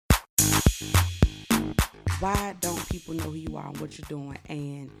why don't people know who you are and what you're doing?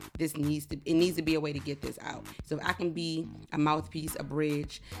 And it needs to be a way to get this out. So if I can be a mouthpiece, a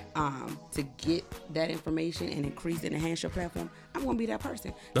bridge, to get that information and increase and enhance your platform, I'm gonna be that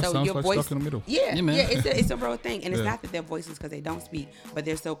person. That so sounds your like voice, Stuck in the Middle. Yeah, man. yeah, it's a real thing, and it's not that their voices because they don't speak, but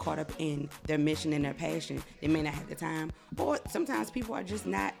they're so caught up in their mission and their passion, they may not have the time, or sometimes people are just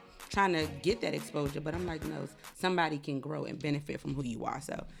not trying to get that exposure. But I'm like, no, somebody can grow and benefit from who you are.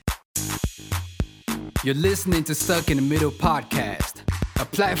 So You're listening to Stuck in the Middle podcast, a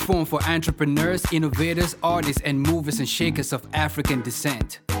platform for entrepreneurs, innovators, artists, and movers and shakers of African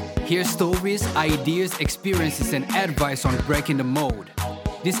descent. Hear stories, ideas, experiences, and advice on breaking the mold.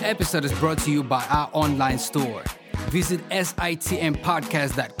 This episode is brought to you by our online store. Visit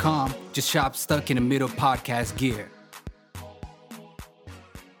sitmpodcast.com to shop Stuck in the Middle podcast gear.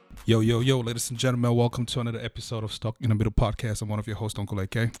 Yo, ladies and gentlemen, welcome to another episode of Stuck in the Middle podcast. I'm one of your hosts, Uncle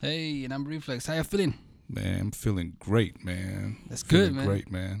AK. Hey, and I'm Reflex. How you feeling? Man, I'm feeling great, man. That's feeling good, man.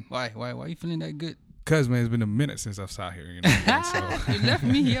 Great, man. Why you feeling that good? Cause man, it's been a minute since I've sat here. You know what I mean? So. You left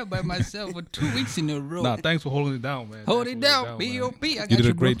me here by myself for 2 weeks in a row. Nah, thanks for holding it down, man. Hold Thanks it for down, holding B.O.B. man. I got You did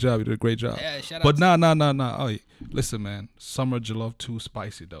a bro. great job. You did a great job. Yeah, shout out. But nah. Oh, listen, man. Summer Jollof too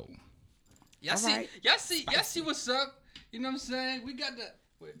spicy though. Y'all see what's up? You know what I'm saying? We got the.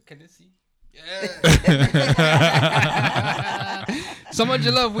 Wait, can they see? Yeah. So much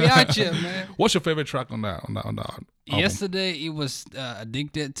love. We out here, man. What's your favorite track on that album? Yesterday it was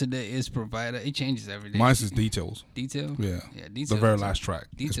Addicted. Today is Provider. It changes every day. Mine's is Details. Detail. Yeah. Details. The very last track.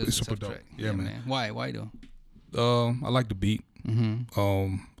 Details. It's super dope. Track. Yeah, man. Why though? I like the beat.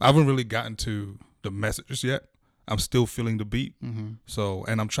 Mm-hmm. I haven't really gotten to the messages yet. I'm still feeling the beat. Mm-hmm. So,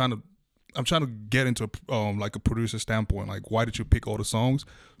 and I'm trying to get into like a producer standpoint. Like, why did you pick all the songs?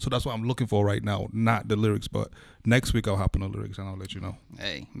 So that's what I'm looking for right now, not the lyrics. But next week I'll hop on the lyrics and I'll let you know.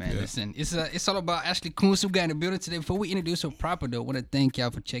 Hey man, listen, it's all about Ashley Coons who got in the building today. Before we introduce her proper though, I want to thank y'all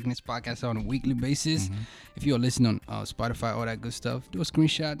for checking this podcast out on a weekly basis. Mm-hmm. If you're listening on Spotify, all that good stuff, do a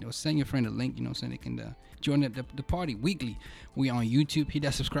screenshot or send your friend a link. You know, so they can join the party weekly. We on YouTube. Hit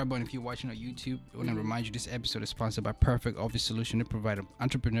that subscribe button if you're watching on YouTube. I want to remind you this episode is sponsored by Perfect Office Solution. They provide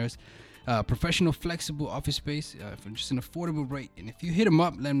entrepreneurs professional, flexible office space for just an affordable rate. And if you hit them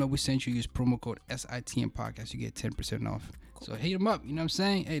up, let them know we sent you. Use promo code SITM podcast. You get 10% off. Cool. So hit them up. You know what I'm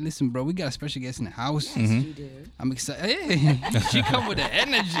saying? Hey, listen, bro, we got a special guest in the house. yes, you do. I'm excited. Hey, she come with the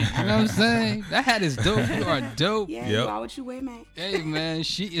energy. You know what I'm saying? That hat is dope. You are dope. Yeah, you are what you wear, man. Hey, man,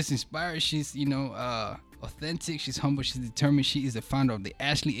 she is inspired. She's, authentic. She's humble. She's determined. She is the founder of the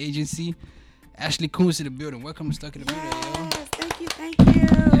Ashley Agency. Ashley Coons to the building. Welcome to Stuck in the Middle, yo. Thank you.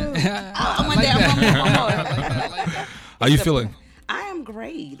 I like that. How you feeling? I am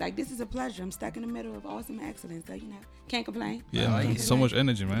great. Like, this is a pleasure. I'm stuck in the middle of awesome excellence. So, can't complain. Yeah, man. So much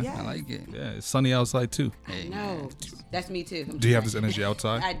energy, man. Yeah. I like it. Yeah, it's sunny outside too. Hey, No, that's me too. Do you have this energy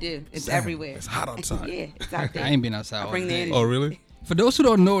outside? I do. It's Damn, everywhere. It's hot outside. Yeah, it's out there. I ain't been outside all bring the day. energy. Oh, really? For those who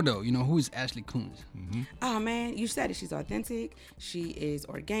don't know, though, who is Ashley Coons? Oh, man, you said it. She's authentic. She is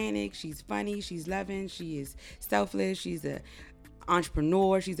organic. She's funny. She's loving. She is selfless. She's a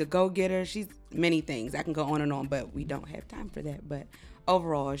entrepreneur. She's a go-getter. She's many things. I can go on and on, but we don't have time for that. But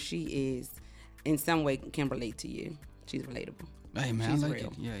overall, she is, in some way, can relate to you. She's relatable. Hey, man, She's I like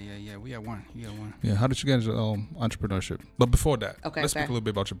real. it. Yeah. We got one. Yeah. How did you get into entrepreneurship? But before that, let's speak a little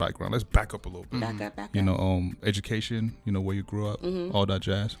bit about your background. Let's back up a little bit. Back up. Education. Where you grew up, all that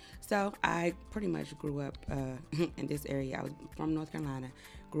jazz. So I pretty much grew up in this area. I was from North Carolina,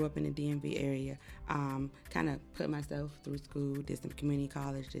 grew up in the DMV area, kind of put myself through school, did some community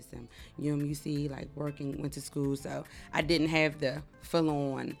college, did some UMUC, like working, went to school. So I didn't have the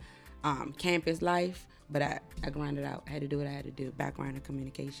full-on campus life, but I grinded out. I had to do what I had to do, background in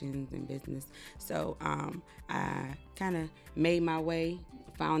communications and business. So I kind of made my way,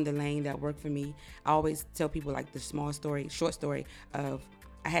 found the lane that worked for me. I always tell people like the short story of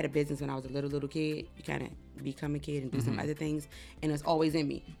I had a business when I was a little kid. You kind of become a kid and do some other things, and it's always in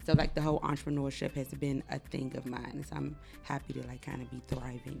me. So like the whole entrepreneurship has been a thing of mine, and so I'm happy to like kind of be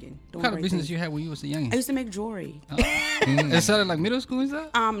thriving and doing What kind of great business things. you had when you was a youngin'? I used to make jewelry. It started like middle school, is that?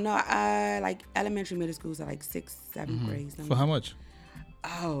 No, like elementary, middle school, so like 6th, 7th grade. For how much?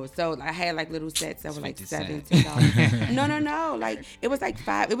 Oh, so I had like little sets that were like 50 $7, $10. No. Like it was like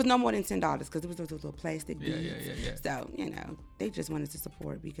 $5. It was no more than $10 because it was those little plastic beads. Yeah. So they just wanted to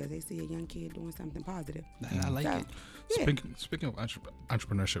support because they see a young kid doing something positive. I like it. Yeah. Speaking of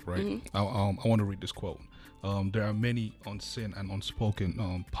entrepreneurship, right? I want to read this quote. There are many unseen and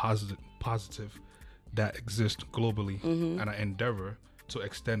unspoken positive that exist globally, and I endeavor to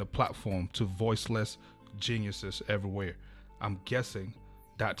extend a platform to voiceless geniuses everywhere. I'm guessing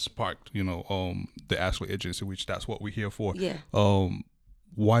that sparked, the Ashley Agency, which that's what we're here for. Yeah.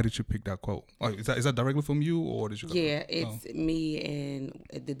 Why did you pick that quote? Like, is that directly from you, or did you? Yeah, it's me and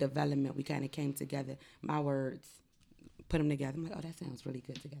the development. We kind of came together. My words, put them together. I'm like, oh, that sounds really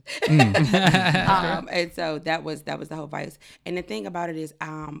good together. And so that was the whole vice. And the thing about it is,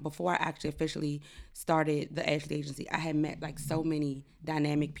 before I actually officially started the Ashley Agency, I had met like so many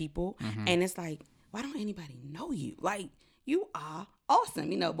dynamic people, and it's like, why don't anybody know you? Like, you are awesome.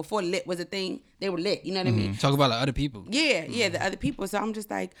 Before lit was a thing, they were lit. You know what I mean? Talk about like other people. Yeah, the other people. So I'm just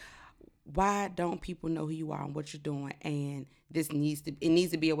like, why don't people know who you are and what you're doing? And it needs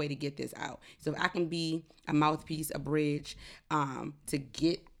to be a way to get this out. So if I can be a mouthpiece, a bridge, to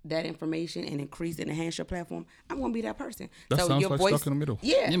get that information and increase and enhance your platform, I'm gonna be that person. That so sounds your like voice, stuck in the middle.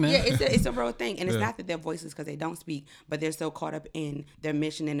 Yeah, it's a real thing, and it's Yeah. not that their voices because they don't speak, but they're so caught up in their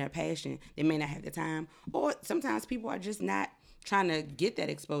mission and their passion, they may not have the time, or sometimes people are just not trying to get that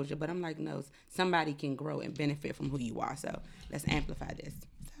exposure. But I'm like, no, somebody can grow and benefit from who you are. So let's amplify this.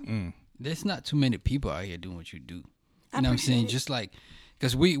 So. There's not too many people out here doing what you do. You I know what I'm saying? appreciate it. Just like,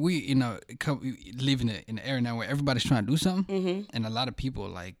 because we live in an era now where everybody's trying to do something, and a lot of people are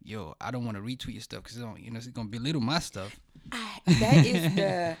like, yo, I don't want to retweet your stuff because it's gonna belittle my stuff. That is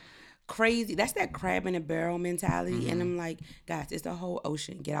the crazy. That's that crab in a barrel mentality. And I'm like, guys, it's the whole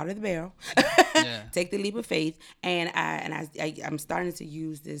ocean. Get out of the barrel. Yeah. Take the leap of faith. And I'm starting to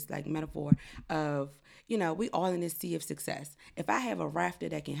use this like metaphor of, we all in this sea of success. If I have a rafter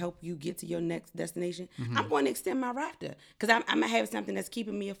that can help you get to your next destination, I'm going to extend my rafter because I'm gonna have something that's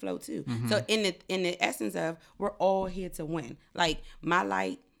keeping me afloat too. So in the essence of, we're all here to win. Like, my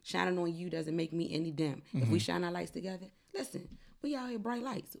light shining on you doesn't make me any dim. If we shine our lights together, listen, we out here bright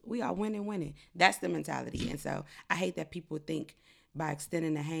lights. We are winning. That's the mentality. And so I hate that people think by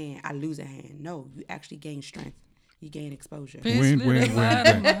extending a hand, I lose a hand. No, you actually gain strength. You gain exposure. Win, win, win,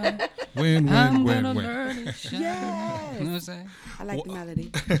 win, I'm win, gonna win. learn to shine. Yes. You know what I'm saying? I like the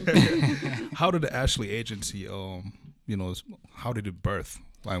melody. How did the Ashley Agency, how did it birth?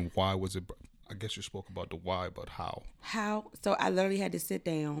 Like, why was it? I guess you spoke about the why, but how? So I literally had to sit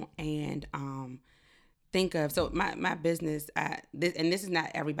down and think of, so my business, this is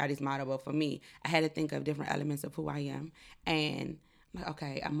not everybody's motto, but for me, I had to think of different elements of who I am. And I'm like,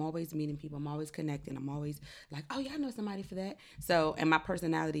 okay, I'm always meeting people. I'm always connecting. I'm always like, oh yeah, I know somebody for that. So, and my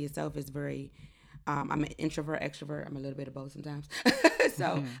personality itself is very, I'm an introvert, extrovert. I'm a little bit of both sometimes.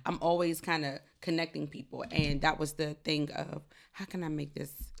 So I'm always kind of connecting people. And that was the thing of, how can I make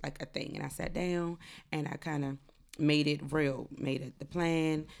this like a thing? And I sat down and I kind of made it real, made it the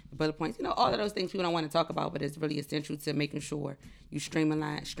plan, the bullet points, all of those things people don't want to talk about, but it's really essential to making sure you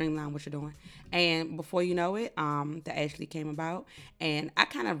streamline what you're doing. And before you know it, the Ashley came about, and I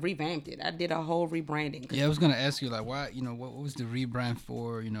kind of revamped it. I did a whole rebranding. Yeah, I was gonna ask you like, why? What was the rebrand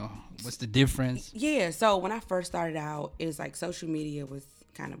for? What's the difference? Yeah, so when I first started out, it was like social media was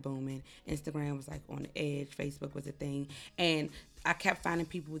kind of booming. Instagram was like on the edge. Facebook was a thing, and I kept finding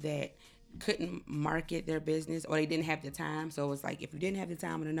people that couldn't market their business, or they didn't have the time. So it was like, if you didn't have the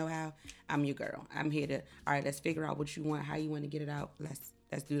time and the know-how, I'm your girl. I'm here to, all right, let's figure out what you want, how you want to get it out.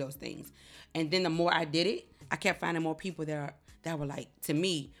 Let's do those things. And then the more I did it, I kept finding more people that were like, to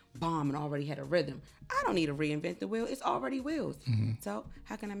me, bomb and already had a rhythm. I don't need to reinvent the wheel. It's already wheels. So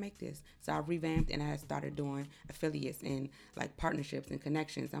how can I make this? So I revamped, and I started doing affiliates and like partnerships and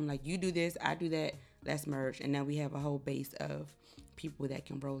connections. I'm like, you do this, I do that, let's merge. And now we have a whole base of people that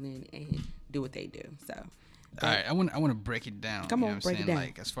can roll in and do what they do. So all right, I want to break it down. Come you on, know what break I'm it saying? down.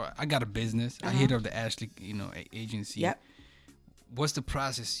 Like, as far, I got a business. I hit up the Ashley, agency. Yep. What's the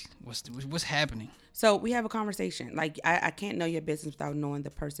process? What's happening? So we have a conversation. Like, I can't know your business without knowing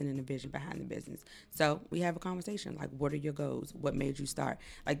the person and the vision behind the business. So we have a conversation. Like, what are your goals? What made you start?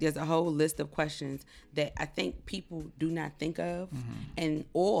 Like, there's a whole list of questions that I think people do not think of,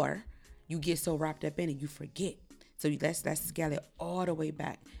 or you get so wrapped up in it, you forget. So let's scale it all the way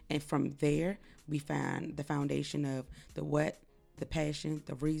back. And from there, we find the foundation of the what, the passion,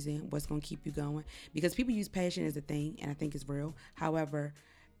 the reason, what's going to keep you going. Because people use passion as a thing, and I think it's real. However,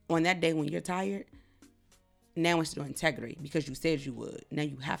 on that day when you're tired, now it's your integrity because you said you would. Now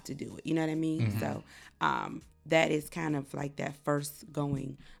you have to do it. You know what I mean? So that is kind of like that first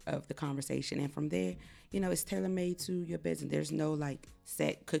going of the conversation. And from there, it's tailor-made to your business. There's no like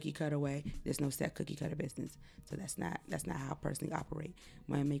set cookie cutter way. There's no set cookie cutter business. So that's not how I personally operate.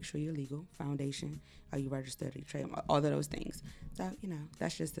 Want to make sure you're legal, foundation, are you registered, you trade, all of those things. So,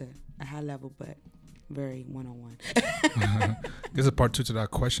 that's just a high level, but very one-on-one. There's a part two to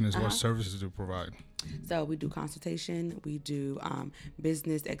that question is what services do you provide? So we do consultation, we do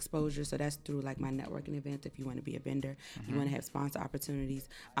business exposure. So that's through like my networking events. If you want to be a vendor, you want to have sponsor opportunities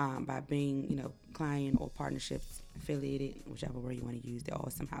by being, client or partnerships affiliated, whichever word you want to use. They're all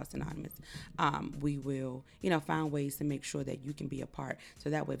somehow synonymous. We will, find ways to make sure that you can be a part. So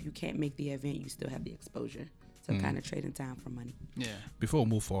that way, if you can't make the event, you still have the exposure. So kind of trading time for money. Yeah. Before we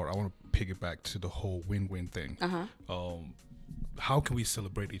move forward, I want to piggyback to the whole win-win thing. How can we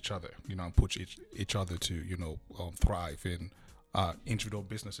celebrate each other, and push each other to, thrive in individual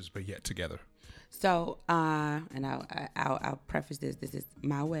businesses, but yet together? So, and I'll preface this. This is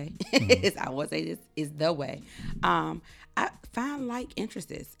my way. I will say this is the way. I find like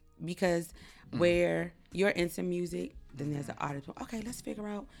interests because where you're into music, then there's an artist. Okay, let's figure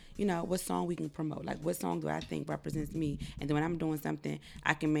out, what song we can promote. Like, what song do I think represents me? And then when I'm doing something,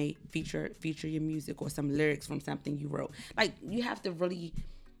 I can feature your music or some lyrics from something you wrote. Like, you have to really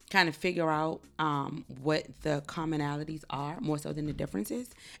kind of figure out what the commonalities are more so than the differences.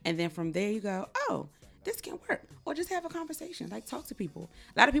 And then from there you go, oh, this can work. Or just have a conversation. Like, talk to people.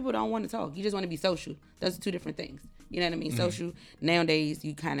 A lot of people don't want to talk. You just want to be social. Those are two different things. You know what I mean? Social, nowadays,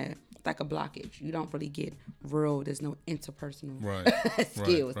 you kind of, like a blockage. You don't really get real. There's no interpersonal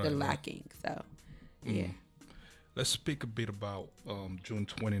skills. They're lacking. So, yeah. Let's speak a bit about June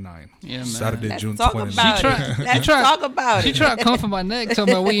 29th. Yeah, man. Saturday, Let's June talk 29th. about it. Let's talk about She it. trying to come for my neck,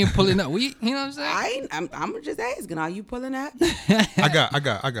 talking about we ain't pulling up. You know what I'm saying? I'm just asking. Are you pulling up? I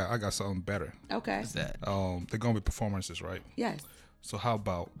got something better. Okay. What's that? They're gonna be performances, right? Yes. So how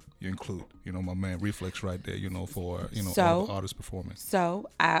about you include, my man Reflex right there, for So- all the artist performance. So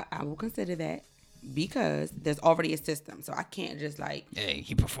I will consider that because there's already a system. So I can't just like Hey,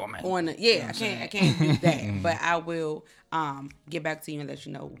 he performing. I can't do that. But I will get back to you and let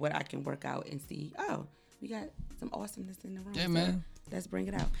you know what I can work out and see. Oh, we got some awesomeness in the room. Yeah, So man. let's bring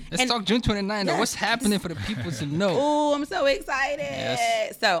it out. Let's talk June 29th. Yes. What's happening for the people to know? Oh, I'm so excited.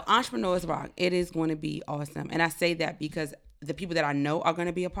 Yes. So Entrepreneurs Rock, it is going to be awesome. And I say that because the people that I know are going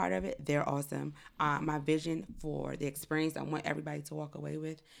to be a part of it, they're awesome. My vision for the experience I want everybody to walk away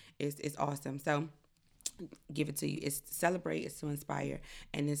with is awesome. So give it to you. It's to celebrate, it's to inspire,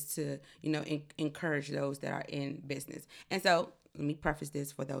 and it's to, encourage those that are in business. And so let me preface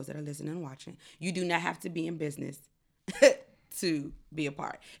this for those that are listening and watching. You do not have to be in business to be a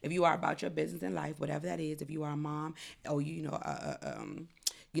part. If you are about your business and life, whatever that is, if you are a mom or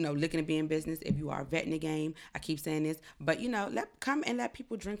looking to be in business, if you are a vet in the game, I keep saying this, but come and let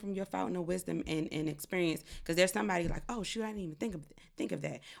people drink from your fountain of wisdom and experience, because there's somebody like, oh shoot, I didn't even think of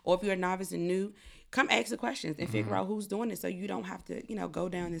that. Or if you're a novice and new, come ask the questions and figure out who's doing it, so you don't have to, go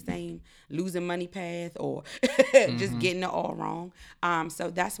down the same losing money path or just getting it all wrong. So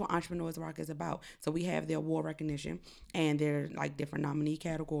that's what Entrepreneurs Rock is about. So we have the award recognition, and there are like different nominee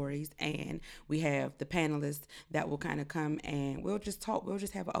categories, and we have the panelists that will kind of come and we'll just talk. We'll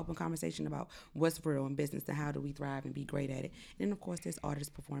just have an open conversation about what's real in business and how do we thrive and be great at it. And then of course there's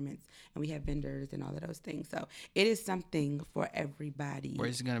artist performance, and we have vendors and all of those things. So it is something for everybody.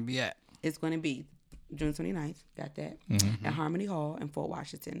 Where's it going to be at? It's going to be June 29th, got that, at Harmony Hall in Fort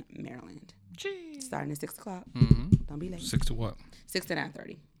Washington, Maryland. Jeez. Starting at 6 o'clock. Don't be late. 6 to what? 6 to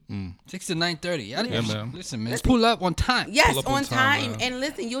 9:30. 6 to 9:30. Yeah, man. Listen, man. Pull up on time. Yes, Pull up on on time, time. man. And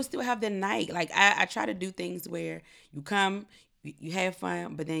listen, you'll still have the night. Like, I try to do things where you come, you have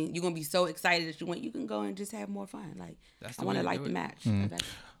fun, but then you're going to be so excited that you can go and just have more fun. Like, That's the I want way to to like do the it. match. That's-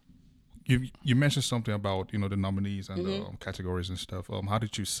 You mentioned something about the nominees and the categories and stuff. How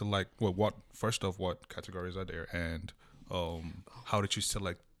did you select? Well, what categories are there, and how did you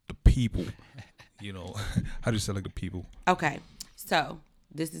select the people? How do you select the people? Okay, so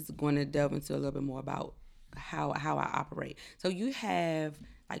this is going to delve into a little bit more about how I operate. So you have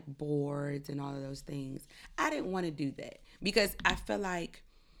like boards and all of those things. I didn't want to do that because I feel like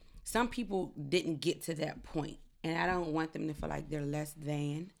some people didn't get to that point. And I don't want them to feel like they're less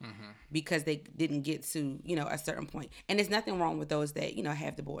than because they didn't get to, a certain point. And there's nothing wrong with those that,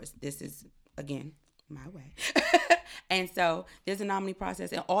 have the boards. This is, again, my way. And so there's a nominee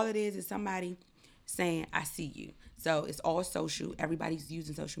process. And all it is somebody saying, I see you. So it's all social. Everybody's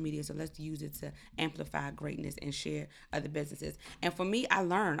using social media. So let's use it to amplify greatness and share other businesses. And for me, I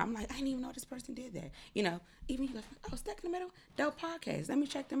learned. I'm like, I didn't even know this person did that. Even you go, Stuck in the Middle, dope podcast. Let me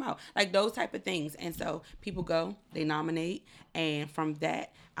check them out. Like those type of things. And so people go, they nominate. And from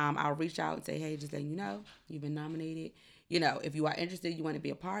that, I'll reach out and say, hey, just letting you know, you've been nominated. If you are interested, you want to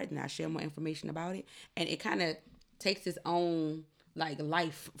be a part, then I'll share more information about it. And it kind of takes its own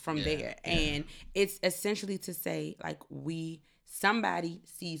life from there. And it's essentially to say somebody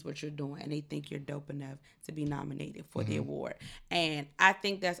sees what you're doing and they think you're dope enough to be nominated for the award. And I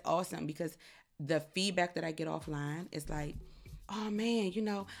think that's awesome because the feedback that I get offline is like, oh man,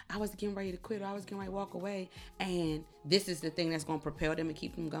 I was getting ready to quit, or I was getting ready to walk away, and this is the thing that's going to propel them and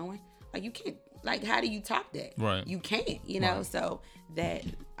keep them going. Like, you can't, like, how do you top that? Right. You can't, Right. So that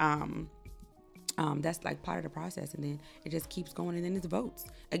that's like part of the process, and then it just keeps going, and then it's votes.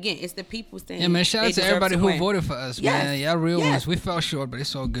 Again, it's the people saying. Yeah, man. Shout they out to deserve everybody who win. voted for us, Yes. man. Y'all real Yes. ones. We fell short, but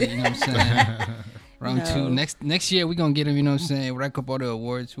it's all good. You know what I'm saying? Round two. Next year, we're going to get them, you know what I'm saying? Rack up all the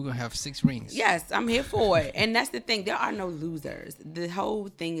awards. We're going to have 6 rings. Yes, I'm here for it. And that's the thing. There are no losers. The whole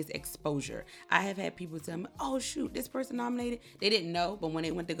thing is exposure. I have had people tell me, oh, shoot, this person nominated. They didn't know, but when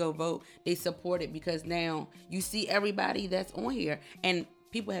they went to go vote, they supported, because now you see everybody that's on here. And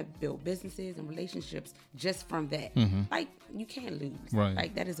people have built businesses and relationships just from that. Like, you can't lose. Right.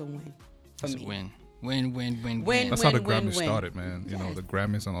 Like, that is a win for That's me. a win. Win. That's how the win, Grammys win. started, man. You know, Yes. the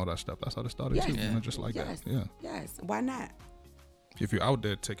Grammys and all that stuff. That's how they started Yes. too. You know, just like Yes. that. Yeah. Yes. Why not? If you're out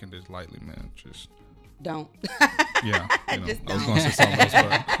there taking this lightly, man, just Don't. yeah. Just I was don't. going to say something else,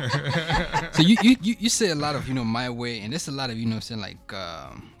 but So you say a lot of, my way, and there's a lot of, saying like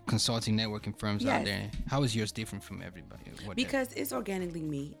consulting networking firms out Yes. there. How is yours different from everybody? Because it's organically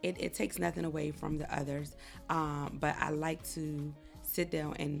me. It takes nothing away from the others. But I like to sit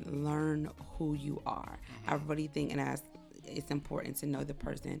down and learn who you are. I really think, it's important to know the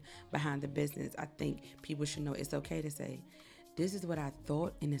person behind the business. I think people should know it's okay to say, this is what I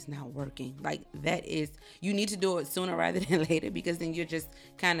thought and it's not working. Like, that is, you need to do it sooner rather than later, because then you're just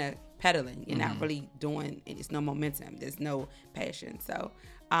kind of pedaling. You're not really doing, it's no momentum. There's no passion. So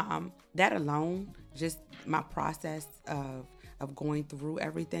that alone, just my process of going through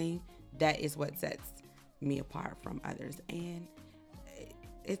everything, that is what sets me apart from others. And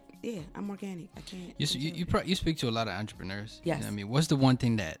I'm organic. I can't. You speak to a lot of entrepreneurs. Yes. You know what I mean, what's the one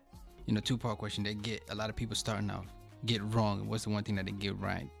thing that, 2-part question, that get a lot of people starting off get wrong, and what's the one thing that they get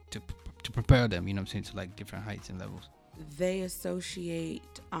right to prepare them, you know what I'm saying, to like different heights and levels? They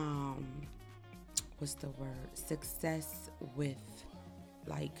associate what's the word, success with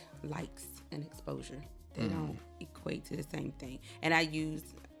like likes and exposure. They don't equate to the same thing. And I use,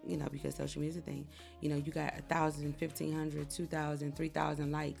 because social media is a thing, you got 1,000, 1,500, 2,000,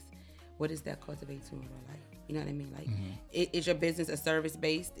 3,000 likes. What does that cultivate to in real life? You know what I mean? Like, is your business a service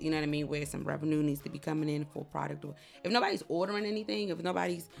based? You know what I mean? Where some revenue needs to be coming in for a product. Or if nobody's ordering anything, if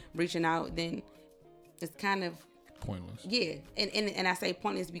nobody's reaching out, then it's kind of pointless. Yeah, and I say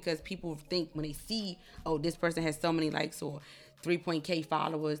pointless because people think when they see, oh, this person has so many likes or 3.k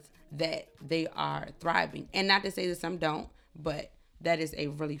followers, that they are thriving. And not to say that some don't, but that is a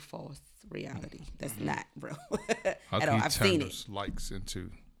really false reality. That's not real How at can all. you I've turn seen those likes into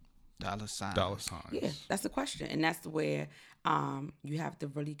Dollar signs. dollar signs? Yeah, that's the question, and that's where you have to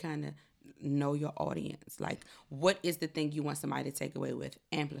really kind of know your audience. Like, what is the thing you want somebody to take away with?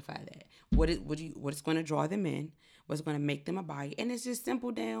 Amplify that. What's going to draw them in? What's going to make them a buyer? And it's just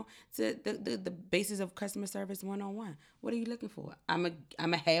simple down to the basis of customer service 101. What are you looking for? I'm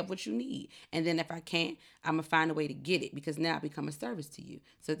a have what you need, and then if I can't, I'm gonna find a way to get it, because now I become a service to you.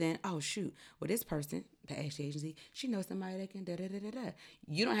 So then, oh shoot, well, this person, the Ashley agency, she knows somebody that can da da da da da.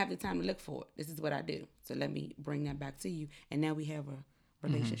 You don't have the time to look for it. This is what I do. So let me bring that back to you, and now we have a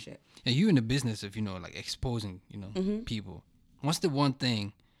relationship. And you in the business of like exposing people. What's the one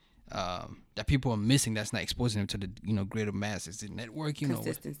thing that people are missing that's not exposing them to the greater masses? Is it networking?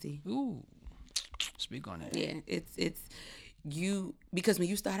 Consistency. Ooh, speak on that. Yeah, it's you, because when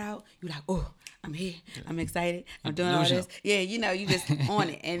you start out, you're like, oh, I'm here, I'm excited, I'm doing all this. Yeah, you just on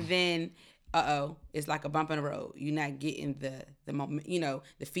it, and then it's like a bump in the road. You're not getting the moment,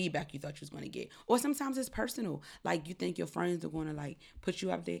 the feedback you thought you was going to get. Or sometimes it's personal. Like, you think your friends are going to like put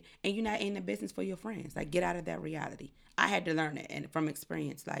you up there, and you're not in the business for your friends. Like, get out of that reality. I had to learn it, and from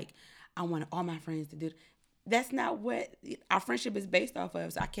experience, like, I wanted all my friends to do. That's not what our friendship is based off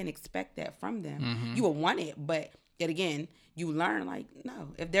of. So I can't expect that from them. You will want it, but yet again, you learn, like, no,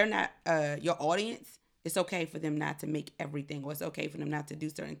 if they're not your audience, it's okay for them not to make everything, or it's okay for them not to do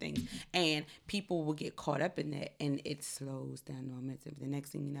certain things. And people will get caught up in that, and it slows down the momentum. The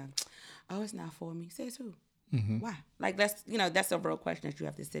next thing you know, oh, it's not for me. Says who? Why? Like, that's a real question that you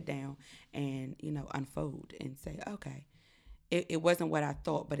have to sit down and, unfold and say, okay, it wasn't what I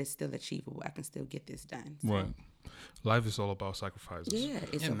thought, but it's still achievable. I can still get this done. So, Right. Life is all about sacrifices. yeah,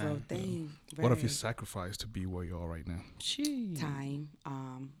 it's a real thing. What have you Very sacrificed to be where you are right now? time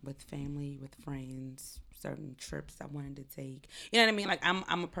with family, with friends, certain trips I wanted to take. You know what I mean? Like,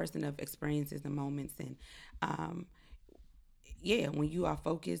 I'm a person of experiences and moments, and yeah, when you are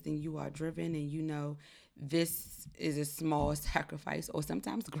focused and you are driven and this is a small sacrifice, or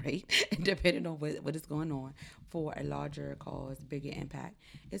sometimes great, depending on what is going on, for a larger cause, bigger impact.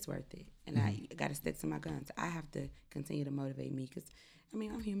 It's worth it. And I got to stick to my guns. I have to continue to motivate me because, I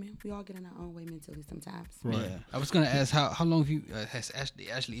mean, I'm human. We all get in our own way mentally sometimes. Right. Yeah. I was gonna ask how long have you has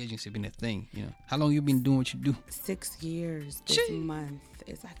the Ashley Agency been a thing? You know, how long you been doing what you do? 6 years this month.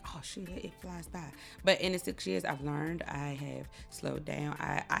 It's like, oh shoot, it flies by. But in the 6 years, I've learned. I have slowed down.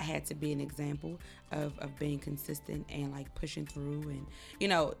 I had to be an example of being consistent and like pushing through. And you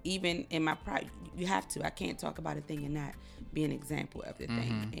know, even in my pride, you have to. I can't talk about a thing and not be an example of the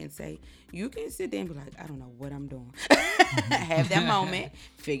thing and say, you can sit there and be like, I don't know what I'm doing. Have that moment,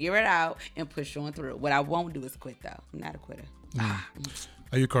 figure it out, and push on through. What I won't do is quit, though. I'm not a quitter.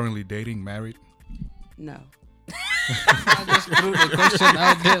 Are you currently dating, married? No. I just threw the question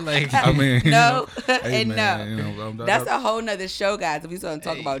out there, like, I mean, no, hey, and man, no. you know, That's a whole nother show, guys. If we starting to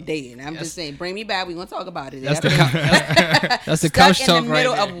talk about dating, I'm just saying, bring me back. We're gonna talk about it. That's the couch Stuck talk in the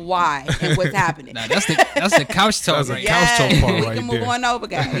middle right of why and what's happening. Nah, that's the couch talk That's a right couch there. talk part we right can move there. on over,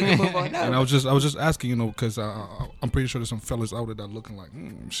 guys. We can move on over. And I was just asking, you know, because I'm pretty sure there's some fellas out there that are looking like,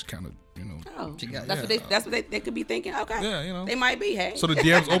 she's kind of, you know. Oh, got- that's what they could be thinking. Okay, Yeah, you know. they might be. Hey, So the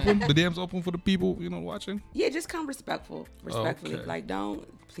DM's open. The DM's open for the people, you know, watching. yeah, just come respectfully. Okay. Like, don't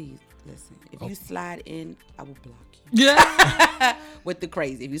please listen. If you slide in, I will block you. Yeah. With the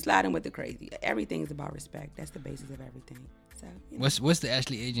crazy, if you slide in with the crazy, everything's about respect. That's the basis of everything. So, you know. What's the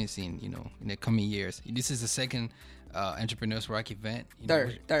Ashley Agency in the coming years? This is the second Entrepreneurs Rock event. You know,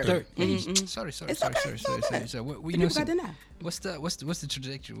 Third. Hey, Mhm. Sorry. It's okay, it's all good. So what The you know? people got to know. What's the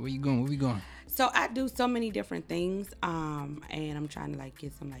trajectory? Where you going? Where we going? So I do so many different things, and I'm trying to like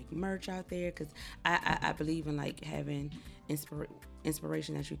get some like merch out there because I believe in like having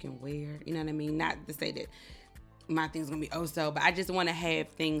inspiration that you can wear. You know what I mean? Not to say that my thing's gonna be but I just want to have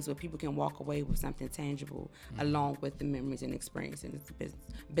things where people can walk away with something tangible along with the memories and experiences,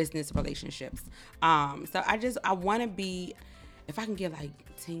 business relationships. So I want to be. If I can get like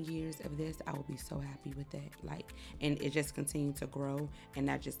 10 years of this, I will be so happy with that. Like, and it just continue to grow and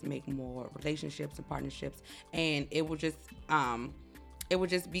not just make more relationships and partnerships. And it will just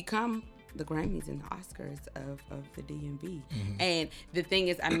become the Grammys and the Oscars of the DMV. And the thing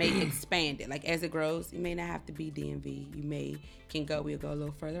is, I may expand it. Like, as it grows, you may not have to be DMV. We'll go a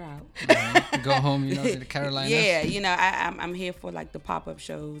little further out. Go home, you know, to the Carolinas. Yeah, you know, I'm here for like the pop-up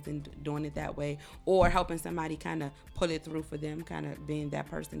shows and doing it that way, or helping somebody kind of pull it through for them, kind of being that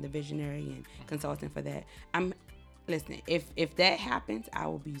person, the visionary and consulting for that. Listen, if that happens, I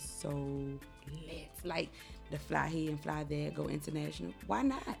will be so lit. Like, the fly here and fly there, go international. Why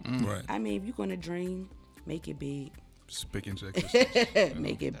not? Right. I mean, if you're gonna dream, make it big. Speaking to existence.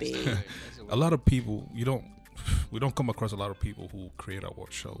 Make it big. A lot of people, we don't come across a lot of people who create our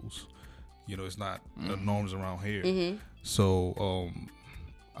shows. You know, it's not the norms around here. So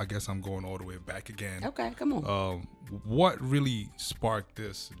I guess I'm going all the way back again. Okay, come on. What really sparked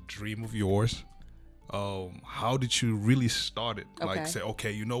this dream of yours? How did you really start it? Okay. Like, say,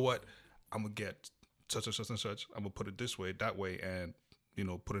 okay, you know what? I'm gonna get such and such and such. I'm gonna put it this way, that way, and you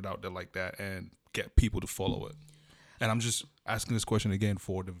know, put it out there like that, and get people to follow it. And I'm just asking this question again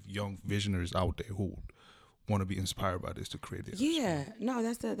for the young visionaries out there who want to be inspired by this to create this. Yeah, no,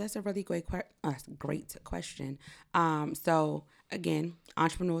 that's a really great question. So again,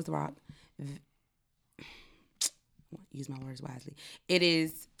 Entrepreneurs Rock. Use my words wisely. It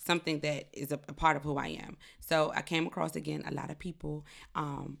is something that is a part of who I am. So I came across again a lot of people,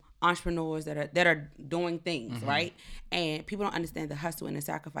 entrepreneurs that are doing things, right? And people don't understand the hustle and the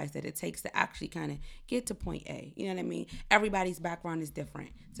sacrifice that it takes to actually kind of get to point A. You know what I mean? Everybody's background is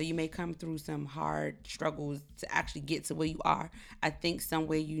different. So you may come through some hard struggles to actually get to where you are. I think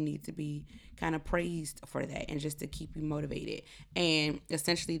somewhere you need to be kind of praised for that and just to keep you motivated. And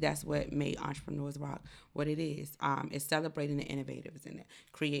essentially that's what made Entrepreneurs Rock what it is. It's celebrating the innovators and the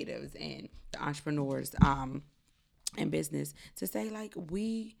creatives and the entrepreneurs in business to say, like,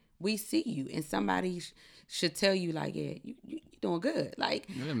 we see you, and somebody should tell you, like, yeah, you doing good. Like,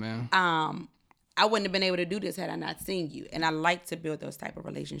 Yeah, man. I wouldn't have been able to do this had I not seen you. And I like to build those type of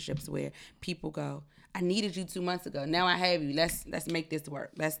relationships where people go, I needed you 2 months ago. Now I have you. Let's make this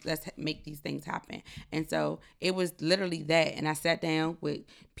work. Let's make these things happen. And so it was literally that. And I sat down with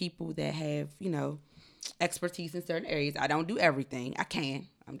people that have, you know, expertise in certain areas. I don't do everything. I can.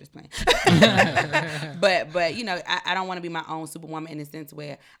 I'm just playing. but you know, I don't want to be my own superwoman in the sense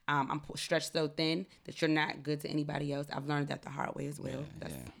where I'm stretched so thin that you're not good to anybody else. I've learned that the hard way as well.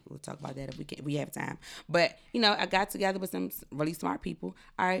 We'll talk about that if we have time. But you know, I got together with some really smart people.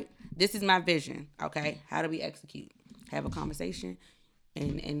 All right, this is my vision. Okay, how do we execute? Have a conversation.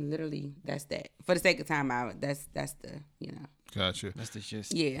 And literally that's that. For the sake of time, that's the Gotcha. That's the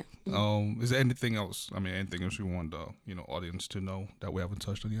gist. Yeah. Is there anything else? I mean, anything else you want the audience to know that we haven't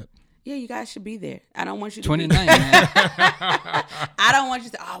touched on yet? Yeah, you guys should be there. I don't want you to 29, man. I don't want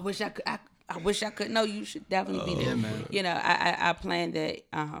you to. Oh, I wish I could. I wish I could. No, you should definitely be there. Yeah, man. You know, I plan that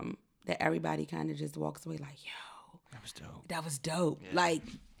that everybody kind of just walks away like, yo, that was dope. Yeah. Like,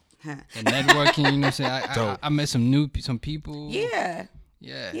 huh. And networking, you know what I'm saying? I met some people. Yeah.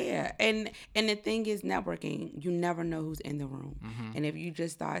 Yeah. Yeah. And the thing is, networking, you never know who's in the room. Mm-hmm. And if you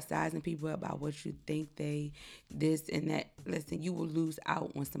just start sizing people up about what you think they this and that, listen, you will lose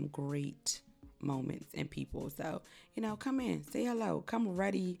out on some great moments and people. So, come in, say hello, come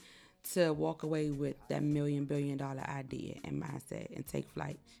ready to walk away with that $1 billion idea and mindset and take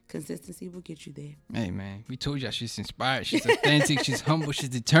flight. Consistency will get you there. Hey, man, we told y'all she's inspired. She's authentic. She's humble. She's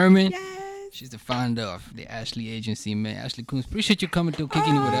determined. Yes. She's the founder of the Ashley Agency, man. Ashley Coons, appreciate you coming through,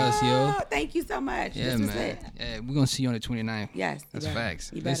 kicking it with us, yo. Thank you so much. Yeah, man. Yeah, we're going to see you on the 29th. Yes. That's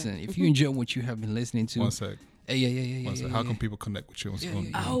facts. Listen, if you enjoy what you have been listening to. One sec. Hey, yeah. How can people connect with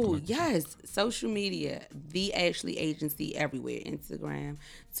you? Yes. Social media, The Ashley Agency everywhere. Instagram,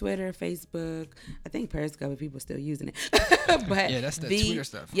 Twitter, Facebook. I think Periscope, people still using it. But yeah, that's the Twitter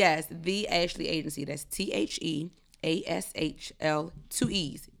stuff. Yes, The Ashley Agency. That's TheAshl, 2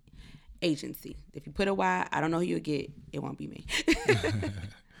 E's. Agency. If you put a Y, I don't know who you'll get. It won't be me.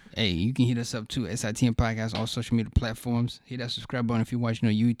 Hey, you can hit us up too. SITM Podcast, all social media platforms. Hit that subscribe button if you're watching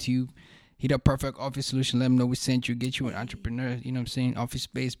on YouTube. Hit up Perfect Office Solution. Let them know we sent you. Get you an entrepreneur. You know what I'm saying? Office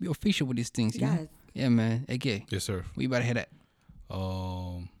space. Be official with these things. You know? Yeah, man. AK. Yes, sir. We about to hit that.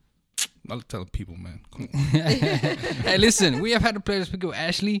 I'll tell people, man. Come on. Hey, listen. We have had the pleasure to speak with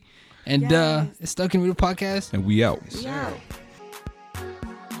Ashley. And it's Stuck in the Middle Podcast. And we out. Yeah.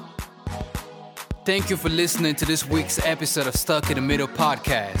 Thank you for listening to this week's episode of Stuck in the Middle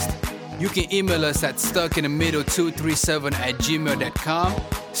Podcast. You can email us at stuckinthemiddle237@gmail.com.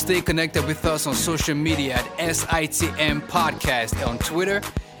 Stay connected with us on social media at SITM Podcast on Twitter,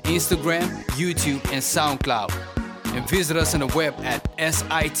 Instagram, YouTube, and SoundCloud. And visit us on the web at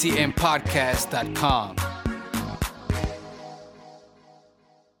sitmpodcast.com.